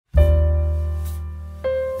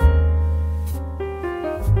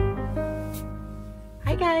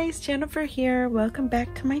Hi guys, Jennifer here. Welcome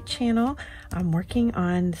back to my channel. I'm working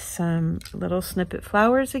on some little snippet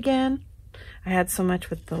flowers again. I had so much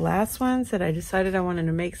with the last ones that I decided I wanted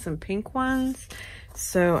to make some pink ones.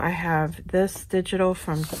 So I have this digital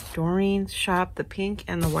from Doreen's shop, the pink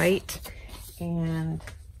and the white, and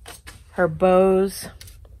her bows,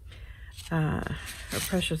 her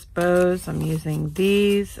precious bows. I'm using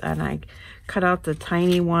these, and I cut out the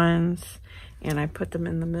tiny ones and I put them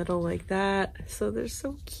in the middle like that. So they're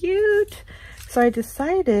so cute. So I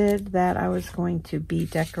decided that I was going to be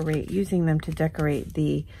using them to decorate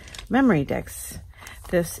the memory decks.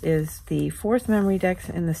 This is the 4th memory decks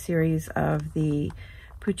in the series of the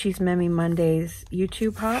Poochie's Memmy Mondays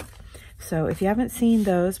YouTube hop. So if you haven't seen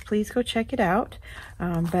those, please go check it out.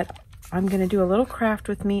 But I'm gonna do a little craft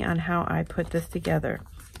with me on how I put this together.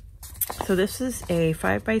 So this is a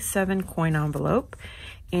 5x7 coin envelope,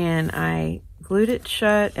 and I glued it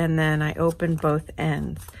shut and then I opened both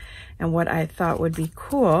ends. And what I thought would be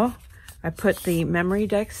cool, I put the memory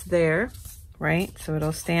decks there, right? So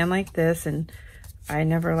it'll stand like this, and I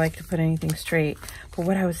never like to put anything straight. But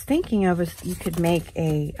what I was thinking of is you could make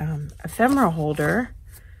a ephemera holder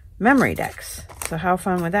memory decks. So how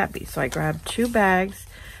fun would that be? So I grabbed 2 bags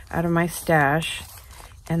out of my stash,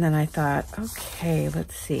 and then I thought, okay,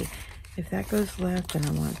 let's see. If that goes left, then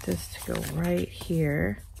I want this to go right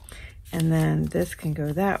here. And then this can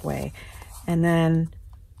go that way. And then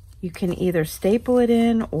you can either staple it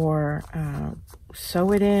in or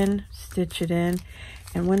sew it in, stitch it in.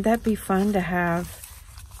 And wouldn't that be fun to have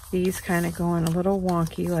these kind of going a little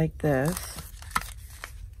wonky like this?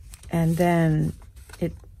 And then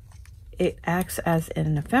it acts as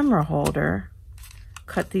an ephemera holder.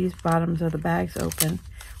 Cut these bottoms of the bags open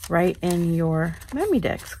right in your memory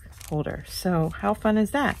decks holder. So how fun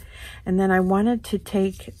is that? And then I wanted to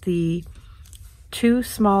take the 2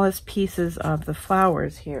 smallest pieces of the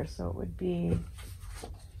flowers here. So it would be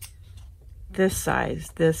this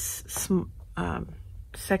size, this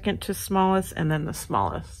second to smallest, and then the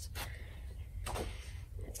smallest.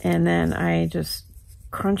 And then I just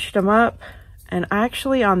crunched them up. And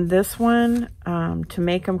actually on this one, to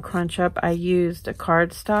make them crunch up, I used a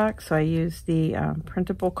cardstock. So I used the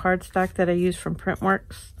printable cardstock that I used from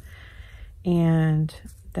Printworks. And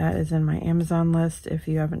that is in my Amazon list. If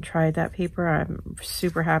you haven't tried that paper, I'm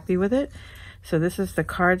super happy with it. So this is the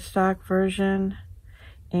cardstock version.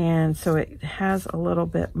 And so it has a little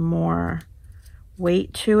bit more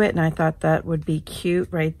weight to it. And I thought that would be cute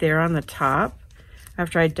right there on the top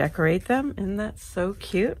after I decorate them. And that's so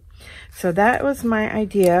cute. So that was my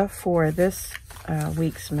idea for this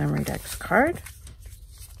week's Memory Decks card.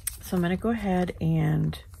 So I'm going to go ahead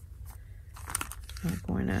and I'm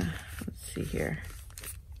going to, let's see here,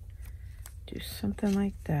 do something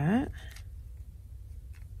like that,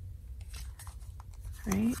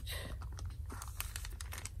 right?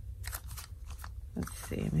 Let's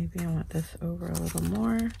see, maybe I want this over a little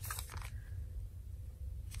more.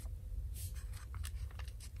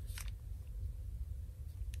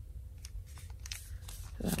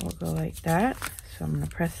 So that will go like that. So I'm going to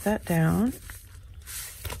press that down.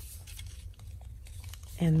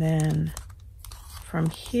 And then from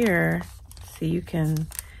here, see, you can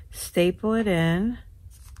staple it in.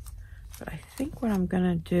 But I think what I'm going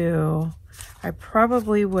to do, I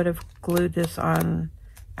probably would have glued this on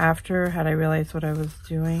after had I realized what I was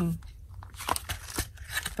doing.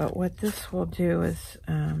 But what this will do is,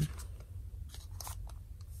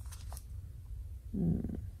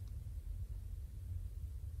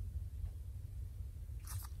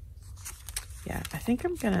 yeah, I think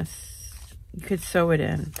I'm gonna, you could sew it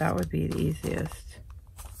in. That would be the easiest.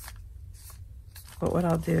 But what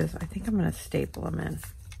I'll do is, I think I'm gonna staple them in.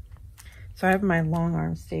 So I have my long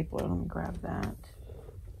arm stapler. Let me grab that.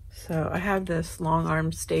 So I have this long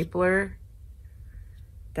arm stapler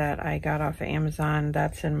that I got off of Amazon.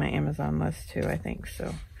 That's in my Amazon list too, I think. So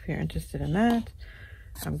if you're interested in that,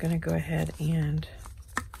 I'm gonna go ahead and,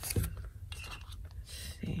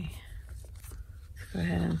 let's see. Go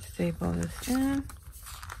ahead and staple this in.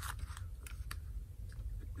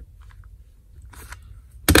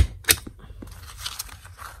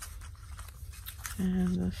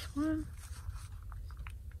 And this one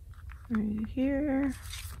right here.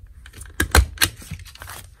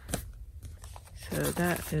 So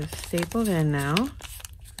that is stapled in now.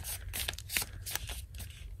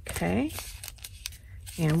 Okay.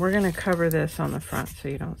 And we're going to cover this on the front so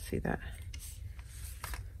you don't see that.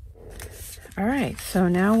 All right, so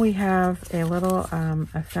now we have a little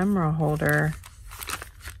ephemera holder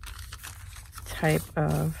type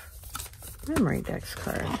of memory decks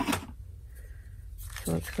card.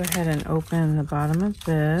 So let's go ahead and open the bottom of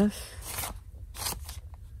this.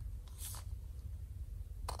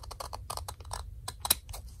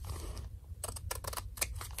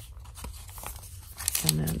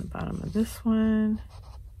 bottom of this one.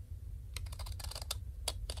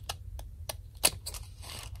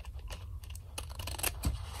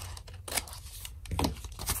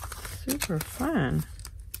 Super fun.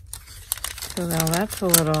 So now that's a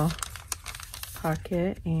little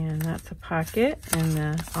pocket, and that's a pocket in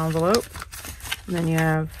the envelope. And then you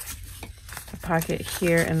have a pocket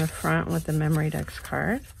here in the front with the Memory Decks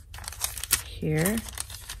card. Here,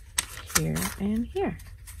 here, and here.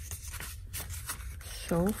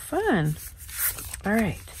 So fun. All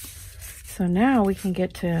right. So now we can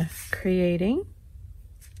get to creating.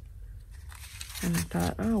 And I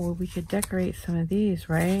thought, oh, well, we could decorate some of these,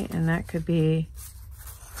 right? And that could be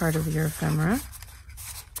part of your ephemera.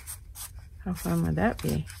 How fun would that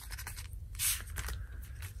be?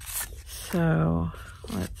 So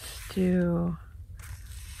let's do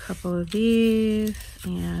a couple of these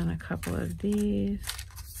and a couple of these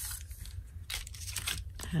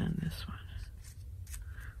and this one.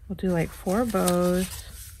 We'll do like 4 bows,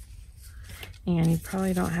 and you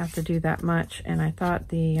probably don't have to do that much. And I thought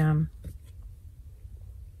the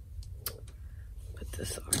put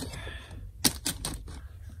this over.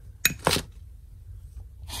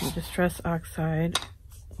 The Distress Oxide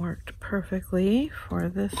worked perfectly for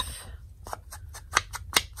this.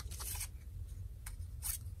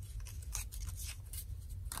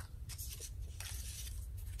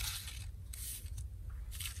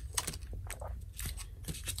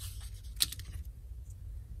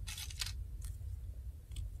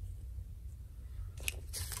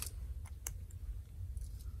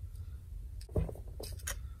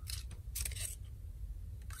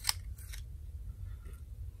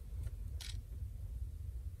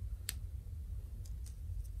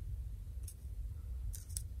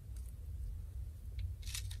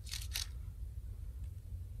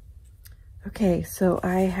 Okay, so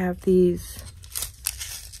I have these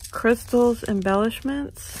crystals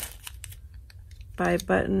embellishments by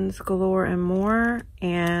Buttons Galore and More,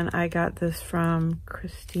 and I got this from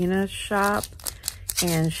Christina's shop,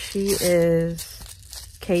 and she is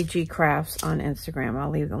KG Crafts on Instagram.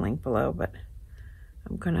 I'll leave the link below, but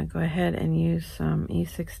I'm gonna go ahead and use some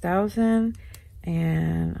E6000,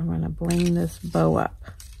 and I'm gonna bling this bow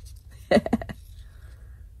up.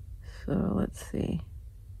 So let's see.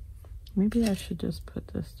 Maybe I should just put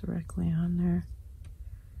this directly on there.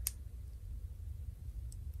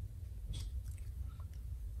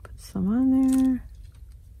 Put some on there.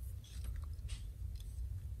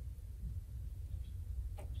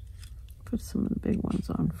 Put some of the big ones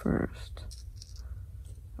on first.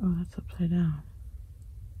 Oh, that's upside down.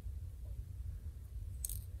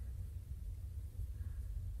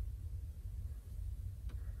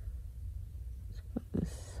 Let's put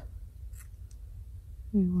this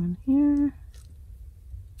new one here.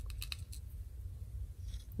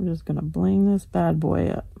 We're just gonna bling this bad boy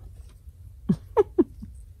up.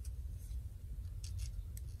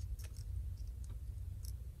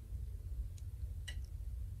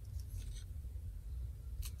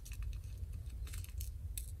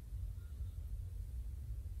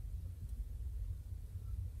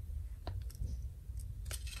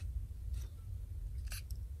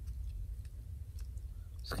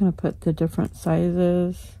 Just gonna put the different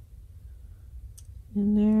sizes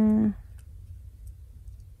in there.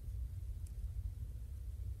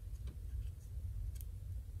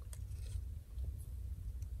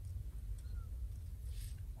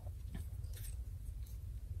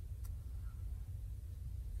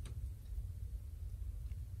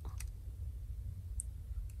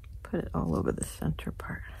 Put it all over the center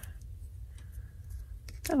part.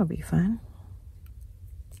 That'll be fun.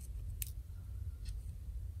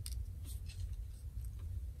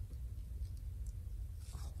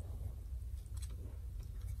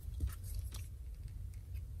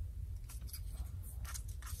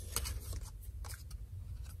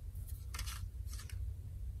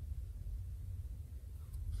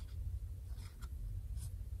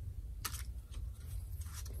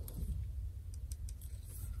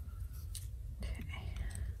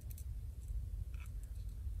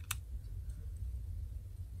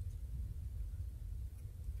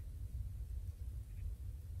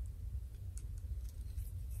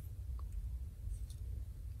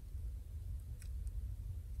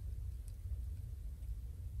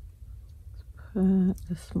 Put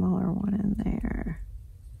the smaller one in there.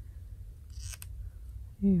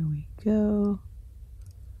 Here we go.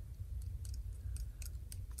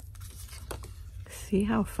 See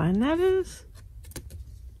how fun that is?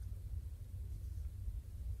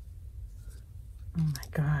 Oh my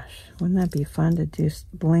gosh, wouldn't that be fun to just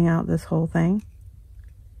bling out this whole thing?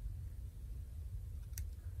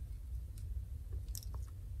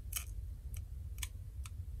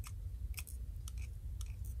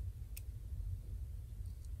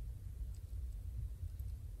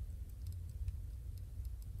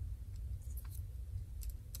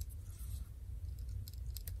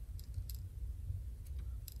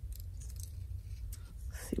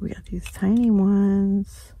 we got these tiny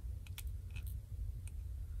ones.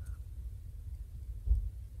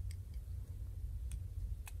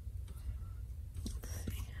 Let's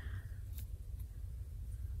see.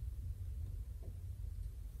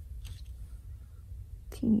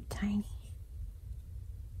 Teeny tiny.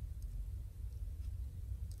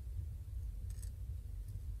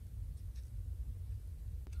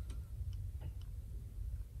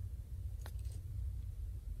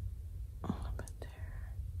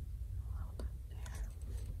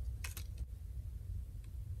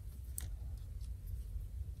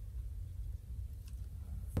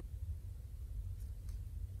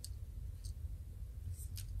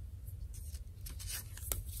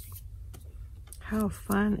 How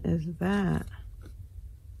fun is that?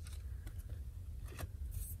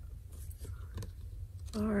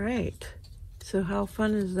 All right. So how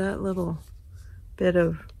fun is that little bit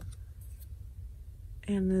of,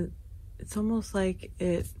 and it's almost like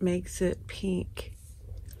it makes it pink.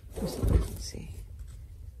 Let's see.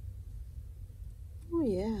 Oh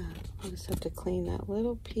yeah. I just have to clean that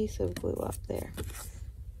little piece of glue up there.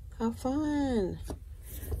 How fun.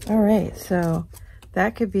 All right. So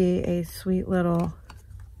that could be a sweet little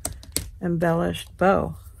embellished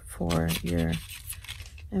bow for your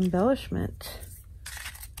embellishment.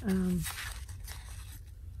 There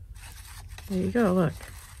you go, look.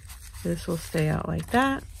 This will stay out like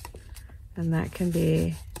that, and that can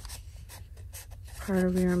be part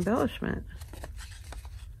of your embellishment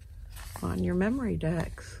on your memory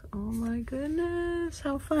decks. Oh my goodness,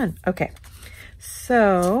 how fun. Okay,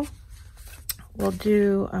 so we'll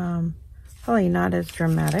do probably not as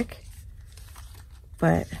dramatic,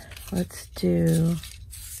 but let's do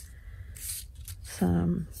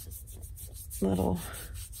some little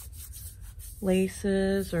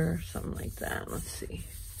laces or something like that. Let's see.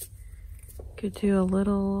 Could do a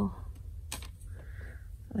little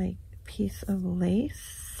like piece of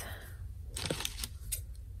lace.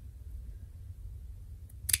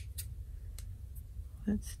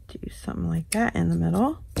 Let's do something like that in the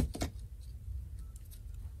middle.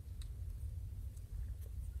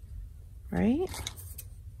 Right?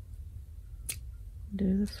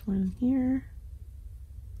 Do this one here.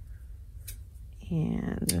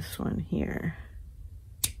 And this one here.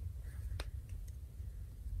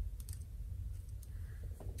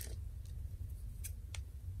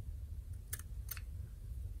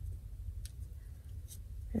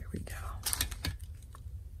 There we go.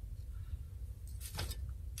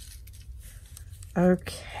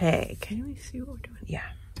 Okay, can we see what we're doing? Yeah.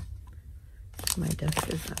 My desk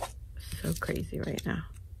is not so crazy right now.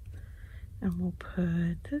 And we'll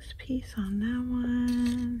put this piece on that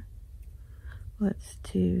one. Let's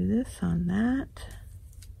do this on that.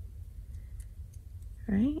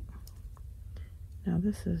 Right? Now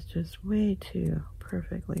this is just way too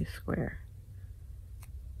perfectly square.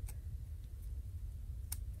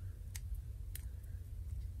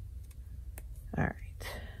 All right.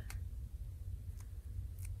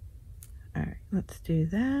 All right, let's do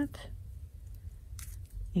that.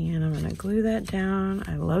 And I'm gonna glue that down.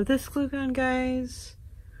 I love this glue gun, guys.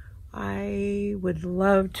 I would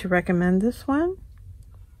love to recommend this one.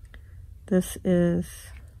 This is,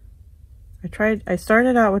 I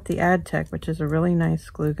started out with the AdTech, which is a really nice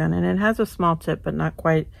glue gun, and it has a small tip, but not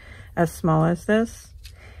quite as small as this.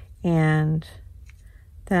 And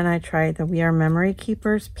then I tried the We Are Memory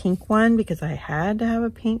Keepers pink one because I had to have a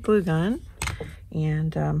pink glue gun.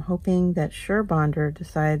 And I'm hoping that SureBonder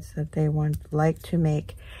decides that they would like to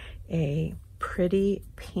make a pretty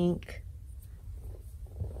pink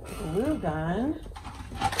glue gun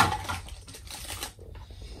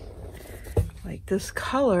like this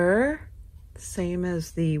color, same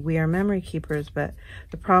as the We Are Memory Keepers. But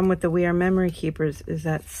the problem with the We Are Memory Keepers is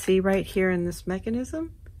that, see right here in this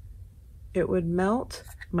mechanism, it would melt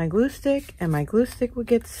my glue stick and my glue stick would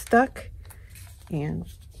get stuck. And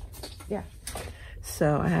yeah,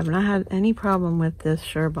 so I have not had any problem with this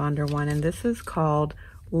SureBonder one. And this is called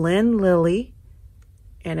Lynn Lily,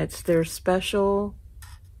 and it's their special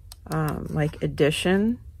like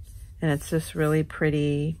edition, and it's this really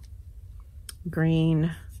pretty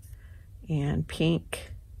green and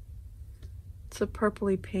pink. It's a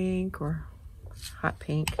purpley pink or hot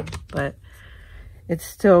pink, but it's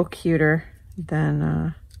still cuter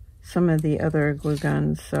than some of the other glue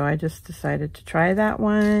guns. So I just decided to try that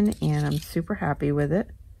one, and I'm super happy with it.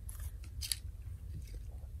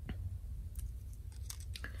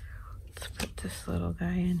 Let's put this little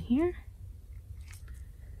guy in here.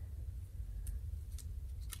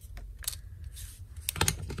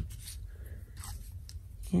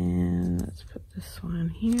 And let's put this one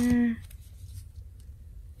here.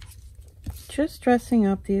 just dressing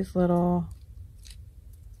up these little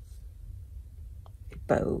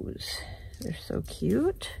bows. They're so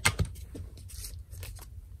cute.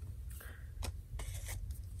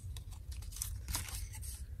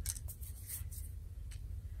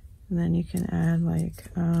 And then you can add like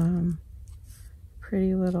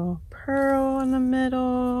pretty little pearl in the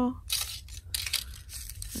middle.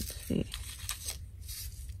 Let's see.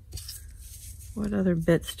 What other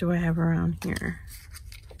bits do I have around here?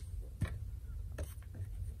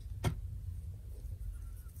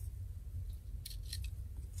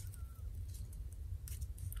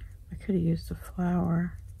 I could have used a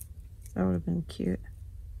flower. That would have been cute.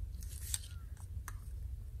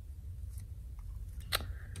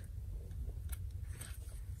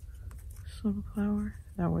 This little flower.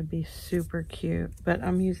 That would be super cute. But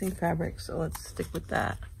I'm using fabric, so let's stick with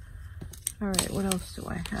that. Alright, what else do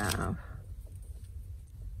I have?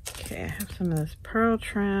 Okay, I have some of this pearl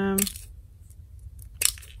trim.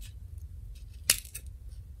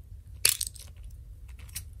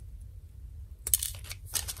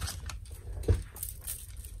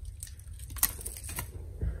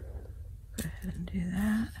 Go ahead and do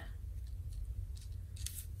that.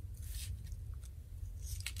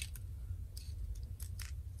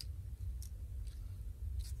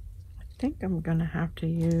 I think I'm gonna have to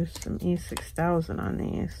use some E6000 on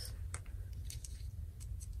these,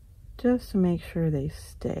 just to make sure they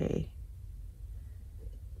stay.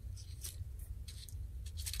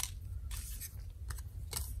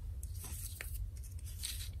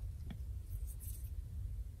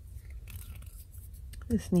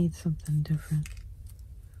 This needs something different.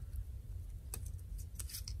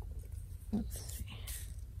 Let's see.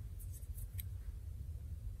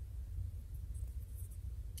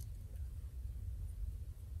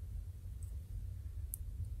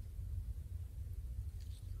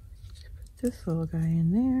 This little guy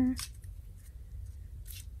in there.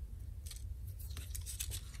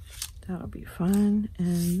 That'll be fun.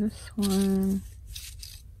 And this one.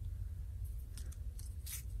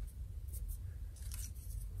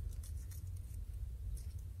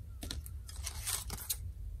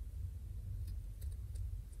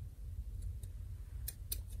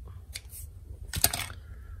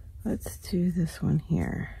 Let's do this one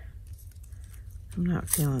here. I'm not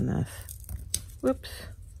feeling this. Whoops.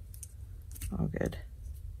 All good.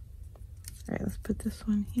 All right, let's put this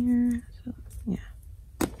one here. So, yeah.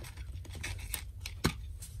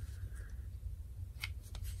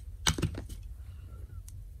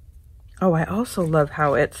 Oh, I also love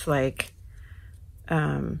how it's like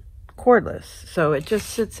cordless. So it just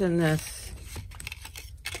sits in this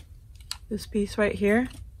piece right here.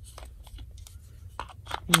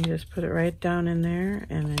 And you just put it right down in there,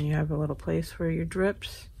 and then you have a little place for your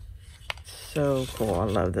drips. So cool. I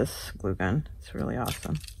love this glue gun. It's really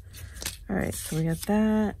awesome. All right, so we got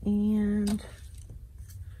that, and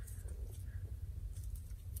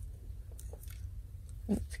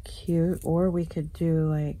that's cute. Or we could do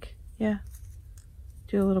like, yeah,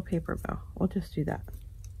 do a little paper bow. We'll just do that.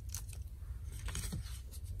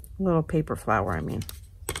 A little paper flower, I mean.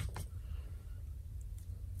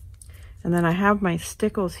 And then I have my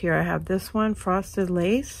stickles here. I have this one, frosted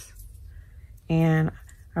lace, and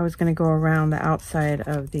I was going to go around the outside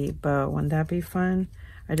of the bow. Wouldn't that be fun?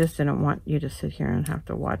 I just didn't want you to sit here and have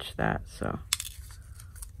to watch that. So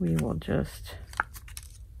we will just,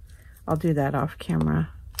 I'll do that off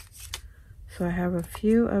camera. So I have a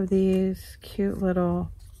few of these cute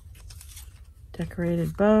little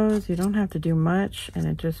decorated bows. You don't have to do much, and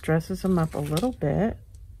it just dresses them up a little bit.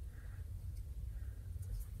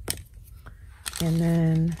 And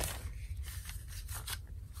then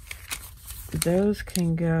those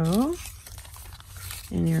can go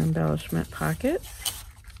in your embellishment pockets,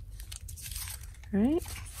 right?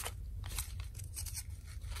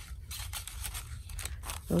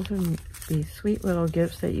 Those are the sweet little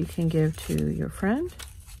gifts that you can give to your friend.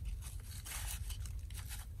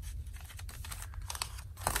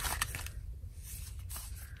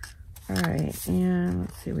 All right, and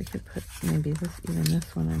let's see, we could put maybe even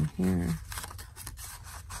this one in here.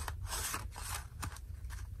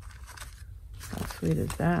 How sweet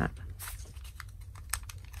is that?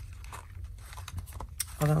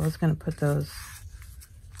 Although I was going to put those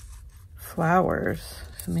flowers,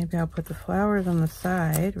 so maybe I'll put the flowers on the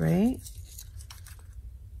side, right?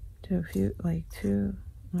 Do a few, like two,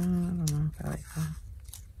 no, I don't know if I like that.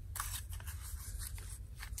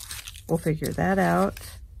 We'll figure that out.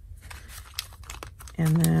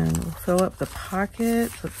 And then we'll fill up the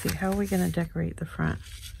pockets. Let's see, how are we going to decorate the front?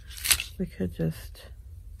 We could just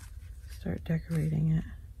start decorating it.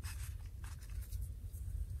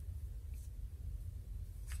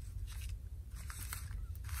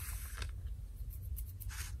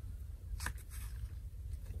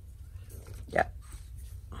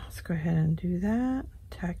 go ahead and do that.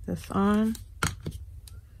 Tack this on.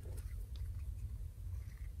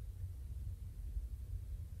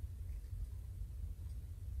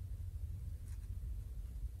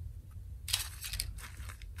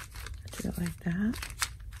 Do it like that.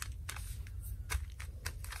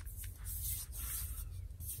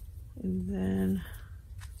 And then,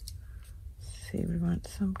 let's see, we want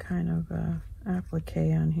some kind of applique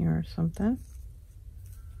on here or something.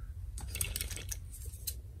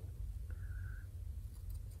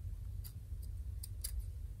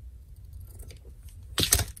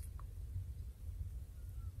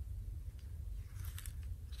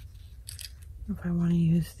 If I want to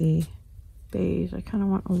use the beige, I kind of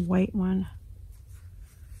want a white one.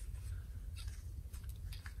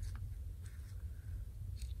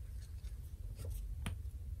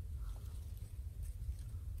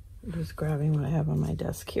 I'm just grabbing what I have on my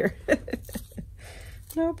desk here.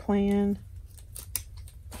 No plan.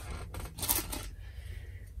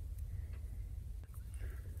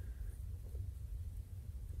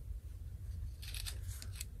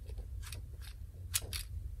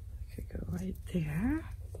 Right there.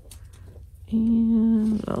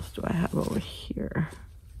 And what else do I have over here?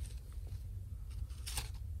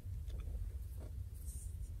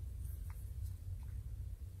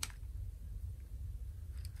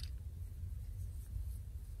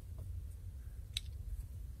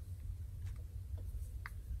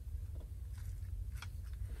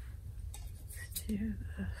 Let's do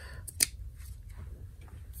this.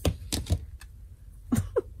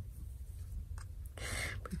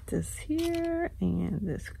 This here, and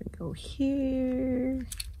this can go here.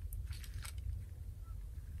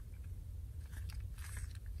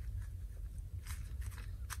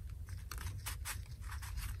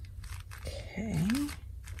 Okay,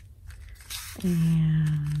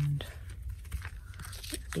 and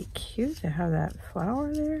it'd be cute to have that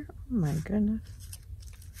flower there. Oh my goodness,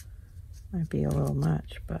 might be a little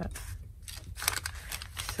much, but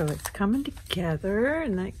so it's coming together.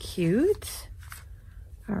 Isn't that cute?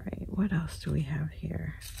 All right, what else do we have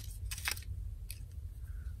here?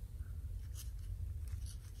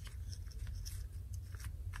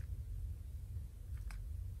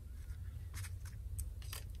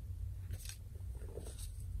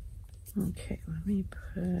 Okay, let me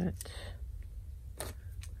put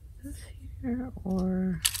this here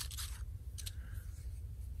or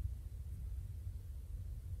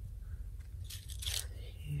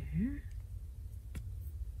here.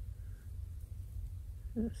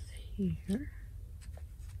 This here.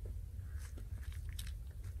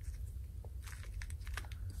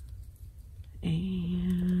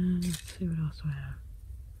 And let's see what else I have.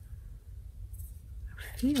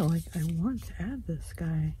 I feel like I want to add this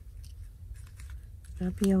guy.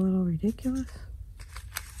 Would that be a little ridiculous?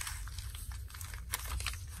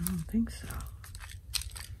 I don't think so.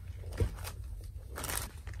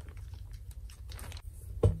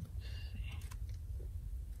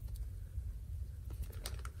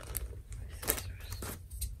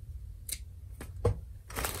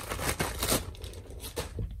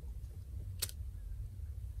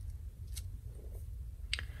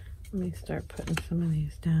 Let me start putting some of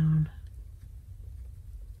these down.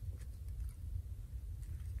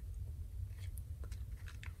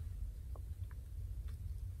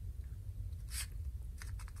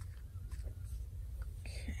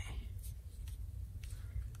 Okay.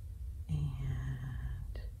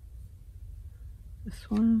 And this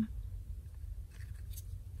one.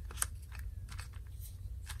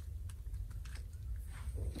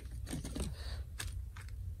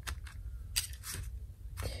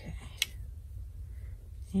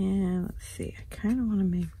 And let's see, I kind of want to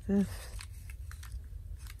make this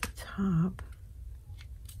the top.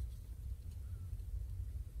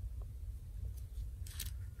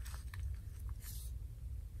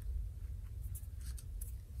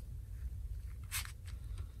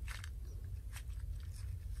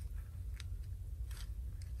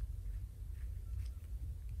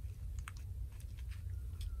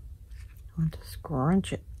 I want to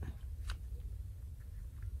scrunch it.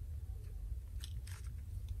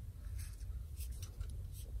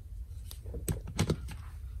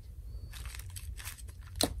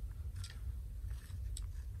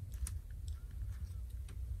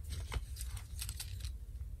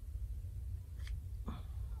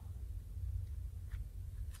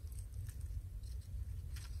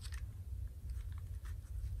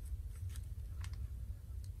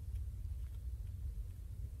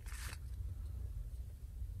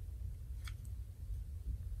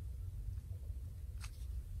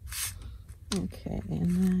 Okay, and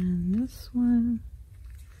then this one,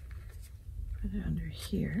 put it under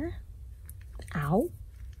here. Ow.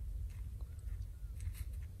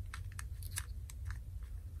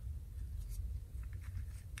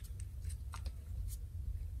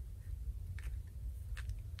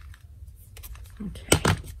 Okay.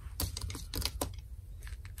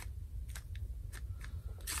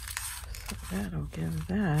 So that'll give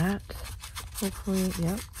that. Hopefully,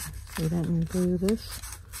 yep, we didn't glue this.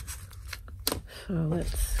 So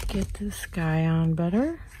let's get this guy on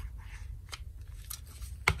better.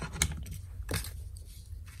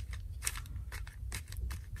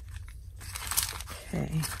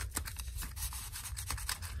 Okay.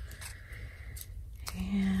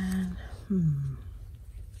 And,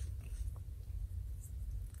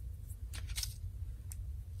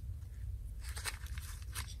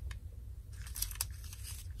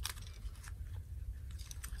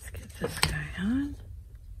 let's get this guy on.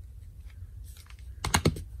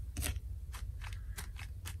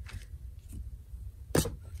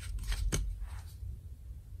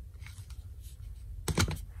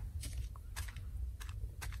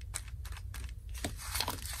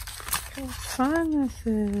 How fun this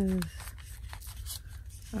is.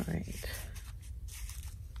 All right.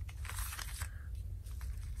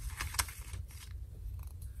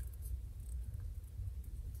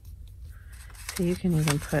 So you can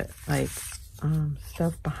even put like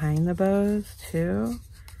stuff behind the bows too,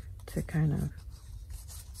 to kind of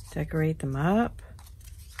decorate them up.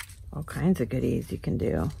 All kinds of goodies you can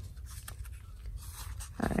do.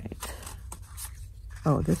 All right.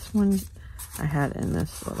 Oh, this one I had in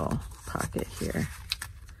this little pocket here.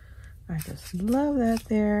 I just love that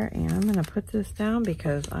there, and I'm gonna put this down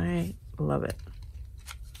because I love it.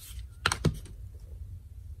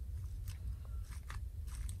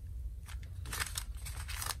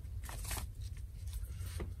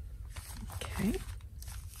 Okay,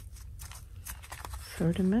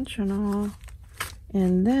 so dimensional,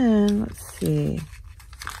 and then let's see.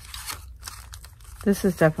 This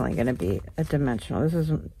is definitely going to be a dimensional. This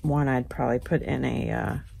is one I'd probably put in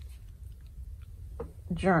a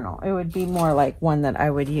journal. It would be more like one that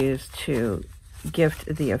I would use to gift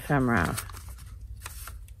the ephemera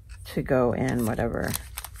to go in whatever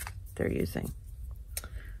they're using.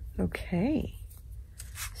 Okay,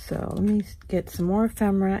 so let me get some more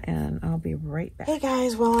ephemera and I'll be right back. Hey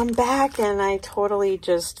guys, well I'm back and I totally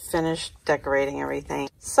just finished decorating everything.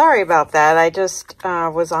 Sorry about that. I just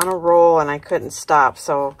was on a roll and I couldn't stop.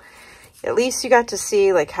 So at least you got to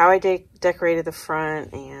see like how I decorated the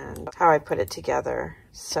front and how I put it together.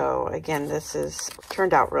 So again, this is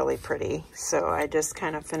turned out really pretty. So I just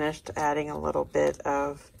kind of finished adding a little bit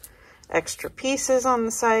of extra pieces on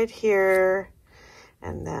the side here,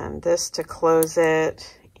 and then this to close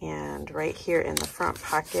it. And right here in the front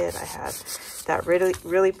pocket, I had that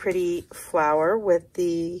really pretty flower with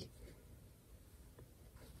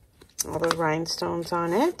all the rhinestones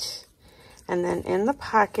on it. And then in the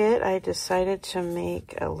pocket, I decided to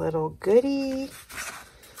make a little goodie.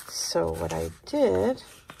 So what I did,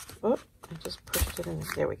 oh, I just pushed it in,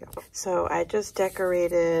 there we go. So I just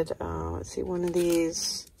decorated, let's see, one of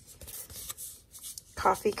these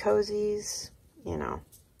coffee cozies, you know,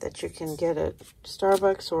 that you can get at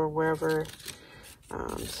Starbucks or wherever.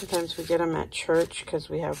 Sometimes we get them at church because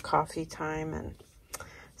we have coffee time, and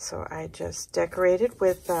so I just decorated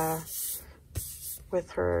with her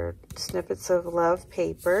snippets of love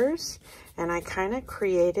papers, and I kind of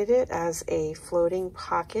created it as a floating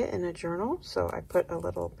pocket in a journal. So I put a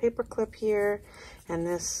little paper clip here and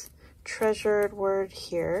this treasured word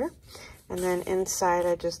here, and then inside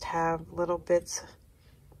I just have little bits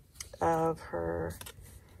of her,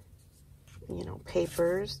 you know,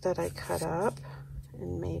 papers that I cut up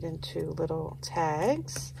and made into little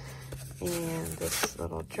tags, and this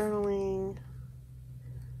little journaling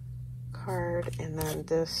card, and then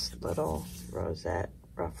this little rosette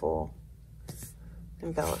ruffle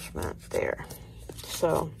embellishment there.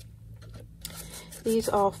 So these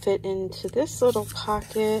all fit into this little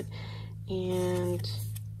pocket, and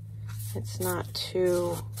it's not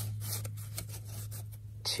too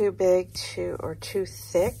big or too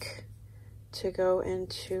thick to go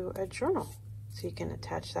into a journal. So you can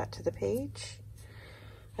attach that to the page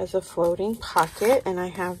as a floating pocket, and I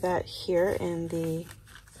have that here in the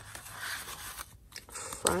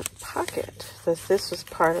front pocket. This was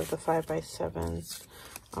part of the 5x7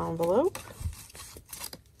 envelope,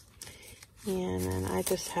 and then I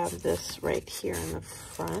just have this right here in the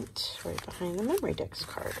front, right behind the memory decks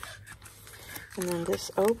card. And then this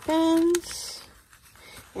opens,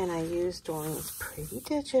 and I used Doreen's Pretty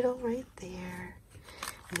Digital right there.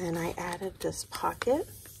 And then I added this pocket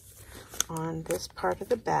on this part of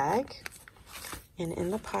the bag. And in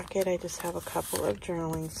the pocket, I just have a couple of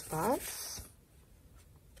journaling spots.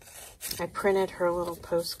 I printed her little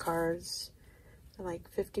postcards to like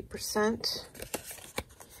 50%. And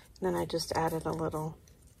then I just added a little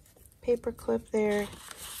paper clip there.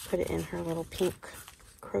 Put it in her little pink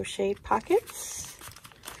crocheted pockets.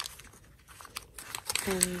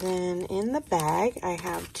 And then in the bag, I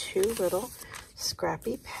have 2 little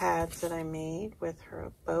scrappy pads that I made with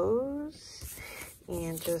her bows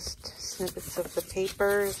and just snippets of the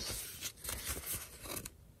papers.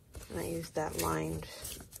 And I used that lined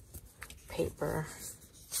paper.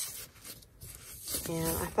 And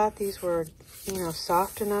I thought these were, you know,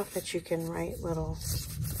 soft enough that you can write little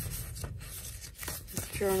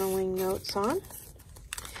journaling notes on.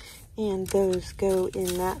 And those go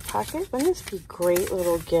in that pocket. Wouldn't this be a great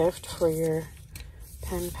little gift for your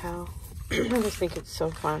pen pal? I just think it's so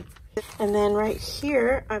fun. And then right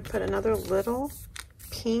here, I put another little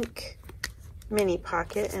pink mini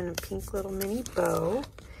pocket and a pink little mini bow.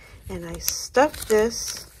 And I stuffed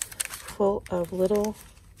this full of little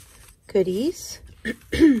goodies.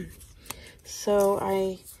 So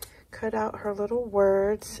I cut out her little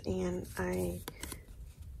words, and I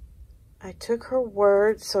took her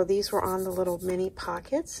words, so these were on the little mini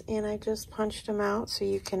pockets, and I just punched them out so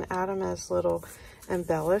you can add them as little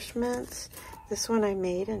embellishments. This one I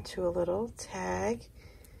made into a little tag,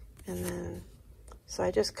 and then so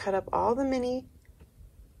I just cut up all the mini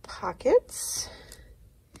pockets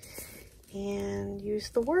and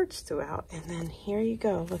used the words throughout. And then here you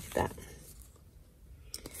go, look at that.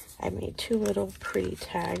 I made 2 little pretty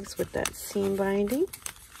tags with that seam binding.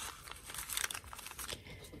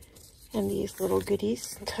 And these little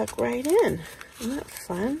goodies tuck right in. Isn't that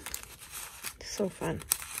fun? So fun.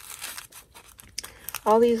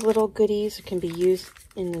 All these little goodies can be used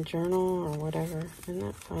in the journal or whatever. Isn't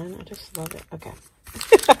that fun? I just love it. Okay.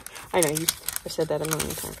 I know, I've said that a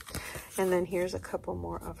million times. And then here's a couple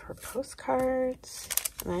more of her postcards.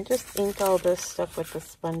 And I just inked all this stuff with the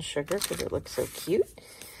spun sugar because it looks so cute.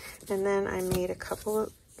 And then I made a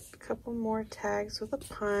couple more tags with a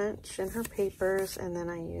punch in her papers, and then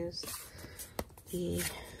I used the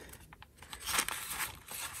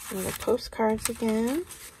little postcards again.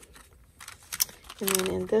 And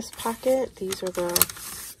then in this pocket, these are the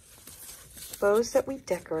bows that we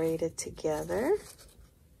decorated together.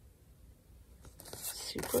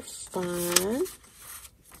 Super fun.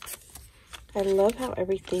 I love how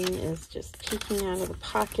everything is just peeking out of the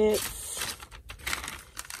pockets.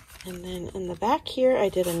 And then in the back here, I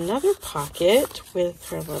did another pocket with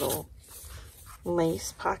her little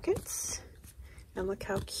lace pockets. And look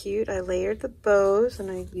how cute. I layered the bows,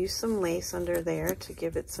 and I used some lace under there to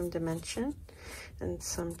give it some dimension, and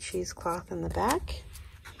some cheesecloth in the back.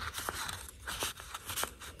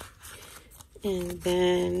 And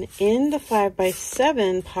then in the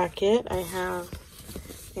 5x7 pocket, I have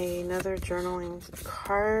another journaling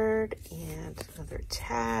card and another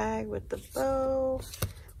tag with the bow.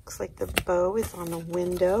 Looks like the bow is on the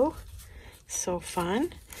window. So fun.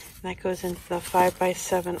 And that goes into the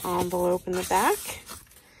 5x7 envelope in the back.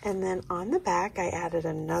 And then on the back, I added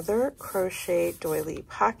another crochet doily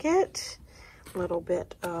pocket. A little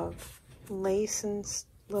bit of lace and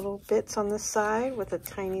little bits on the side with a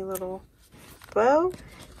tiny little bow.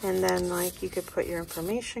 And then, like, you could put your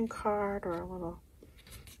information card or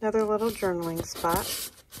another little journaling spot.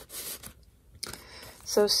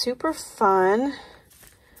 So super fun.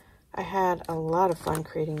 I had a lot of fun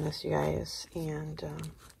creating this, you guys, and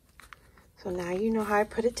so now you know how I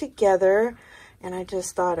put it together, and I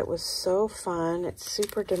just thought it was so fun. It's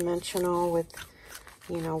super dimensional with,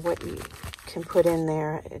 you know, what you can put in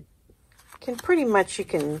there. It can pretty much, you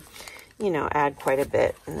can, you know, add quite a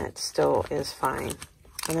bit, and it still is fine.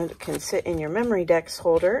 And it can sit in your memory decks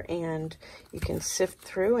holder, and you can sift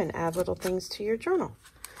through and add little things to your journal.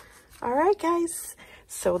 All right, guys.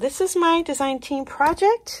 So this is my design team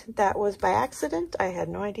project. That was by accident. I had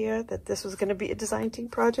no idea that this was going to be a design team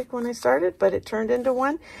project when I started, but it turned into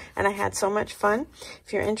one, and I had so much fun.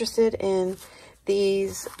 If you're interested in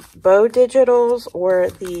these bow digitals or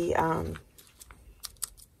the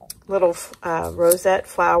little rosette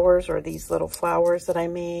flowers, or these little flowers that I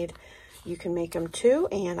made, you can make them too,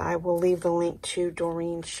 and I will leave the link to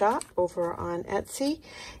Doreen's shop over on Etsy.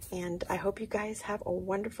 And I hope you guys have a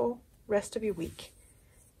wonderful rest of your week.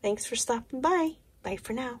 Thanks for stopping by. Bye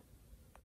for now.